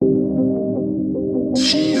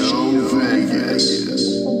Tito Vegas.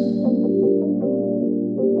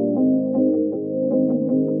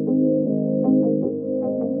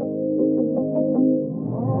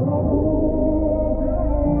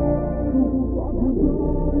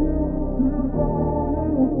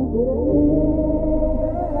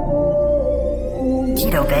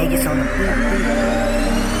 Tito Vegas on the beat.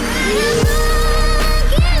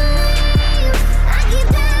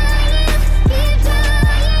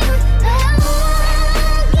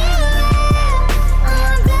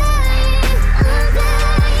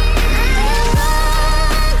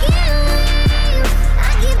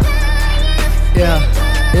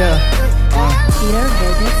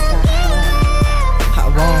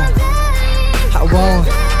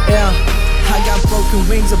 Broken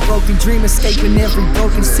wings, a broken dream, escaping every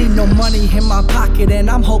broken scene. No money in my pocket and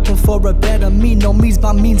I'm hoping for a better me. No means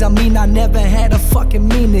by means, I mean I never had a fucking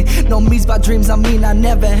meaning. No means by dreams, I mean I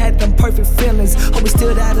never had them perfect feelings. Always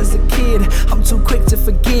stood out as a kid, I'm too quick to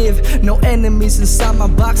forgive. No enemies inside my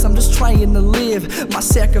box, I'm just trying to live. My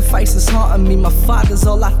sacrifice is haunting me, my father's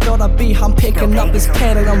all I thought I'd be. I'm picking up this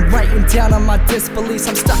pen and I'm writing down on my disbeliefs.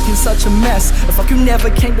 I'm stuck in such a mess, the fuck you never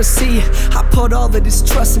came to see. I put all of this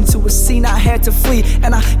trust into a scene, I had to flee.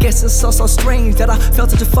 And I guess it's so strange that I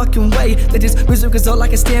felt such a fucking way. That this music is all I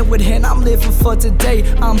can stand with, and I'm living for today.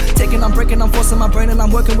 I'm taking, I'm breaking, I'm forcing my brain, and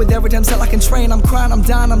I'm working with every damn cell I can train. I'm crying, I'm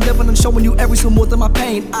dying, I'm living and showing you every single more of my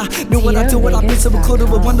pain. I knew what I do, what I've been so included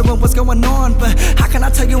with wondering what's going on. But how can I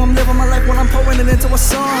tell you I'm living my life when I'm pouring it into a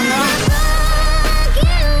song?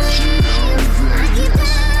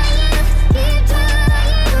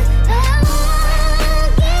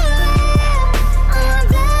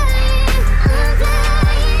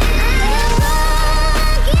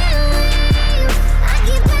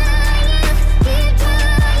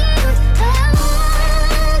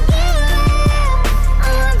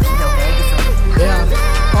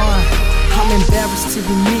 Embarrassed to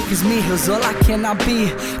be me, cause me is all I cannot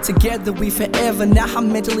be. Together we forever, now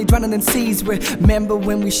I'm mentally drowning in seas. Remember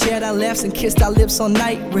when we shared our laughs and kissed our lips all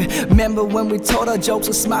night. Remember when we told our jokes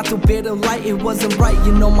and smiled through bitter light. It wasn't right,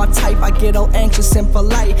 you know my type, I get all anxious and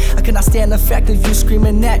polite. I cannot stand the fact of you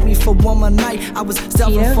screaming at me for one more night. I was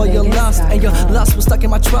starving for your lust, and your lust was stuck in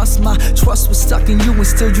my trust. My trust was stuck in you, and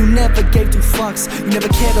still you never gave two fucks. You never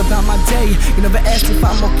cared about my day, you never asked if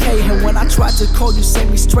I'm okay. And when I tried to call you,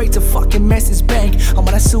 sent me straight to fucking message bank. I'm on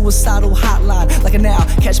that suicidal hotline, like an owl,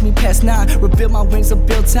 catch me past 9. Rebuild my wings, and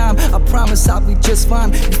build time, I promise I'll be just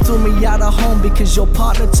fine. You threw me out of home because your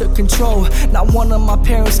partner took control. Not one of my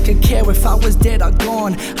parents could care if I was dead or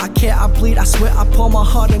gone. I care, I bleed, I swear I pour my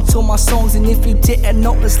heart into my songs. And if you didn't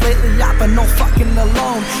notice lately, I've been no fucking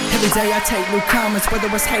alone. Every day I take new comments, whether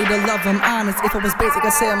it's hate or love, I'm honest. If it was basic, I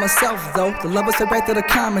say it myself though. The love is so great through the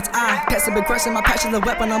comments. I passive aggression, my passion's a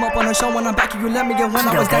weapon. I'm up on a show when I'm back, you let me in when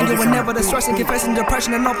I was down. You were never the stress and confessing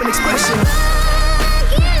depression and open expression.